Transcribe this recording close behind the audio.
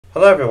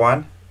Hello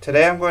everyone,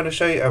 today I'm going to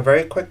show you a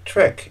very quick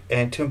trick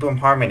in Toon Boom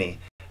Harmony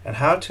and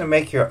how to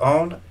make your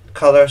own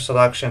color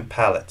selection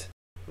palette.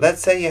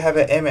 Let's say you have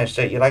an image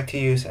that you like to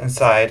use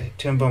inside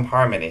Toon Boom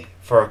Harmony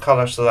for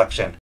color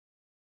selection,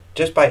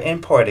 just by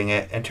importing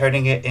it and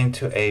turning it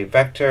into a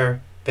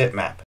vector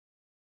bitmap.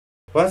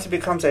 Once it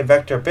becomes a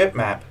vector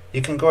bitmap,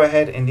 you can go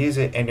ahead and use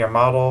it in your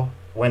model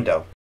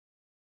window.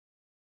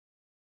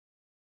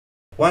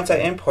 Once I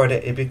import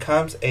it, it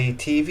becomes a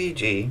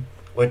TVG,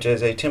 which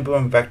is a Toon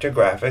Boom Vector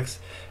Graphics,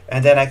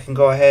 and then I can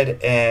go ahead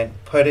and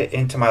put it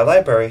into my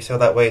library so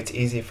that way it's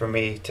easy for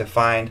me to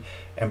find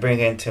and bring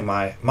into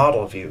my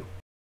model view.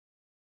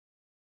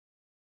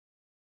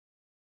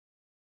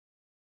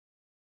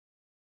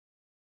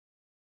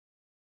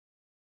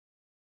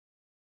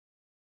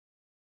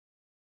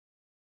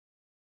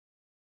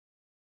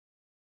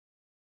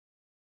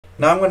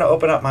 Now I'm going to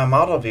open up my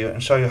model view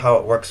and show you how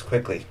it works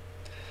quickly.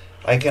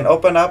 I can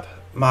open up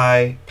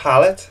my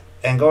palette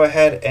and go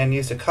ahead and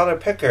use the color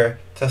picker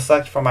to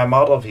select from my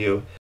model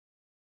view.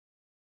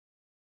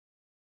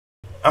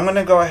 I'm going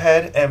to go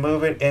ahead and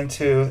move it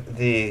into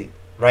the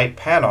right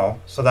panel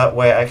so that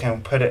way I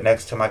can put it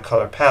next to my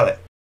color palette.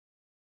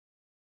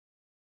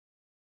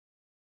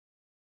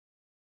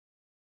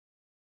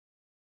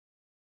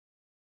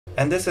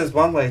 And this is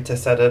one way to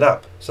set it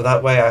up, so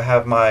that way I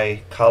have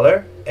my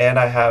color and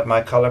I have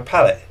my color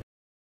palette.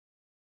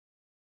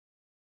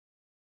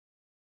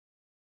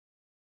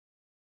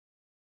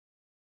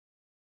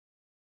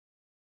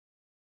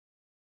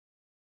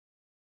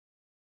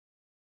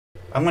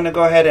 I'm going to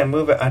go ahead and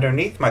move it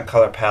underneath my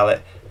color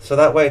palette so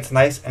that way it's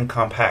nice and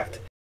compact.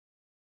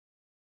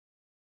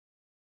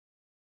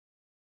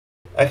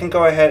 I can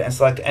go ahead and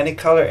select any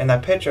color in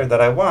that picture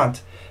that I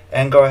want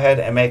and go ahead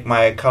and make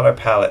my color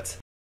palettes.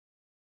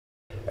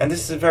 And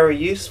this is very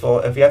useful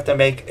if you have to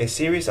make a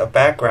series of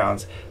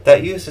backgrounds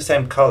that use the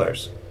same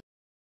colors.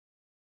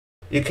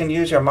 You can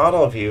use your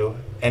model view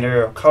and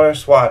your color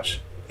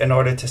swatch in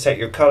order to set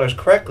your colors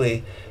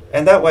correctly,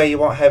 and that way you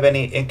won't have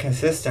any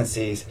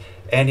inconsistencies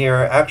and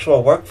your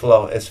actual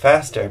workflow is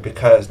faster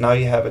because now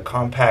you have a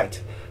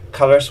compact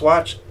color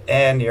swatch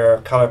and your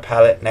color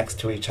palette next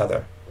to each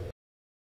other.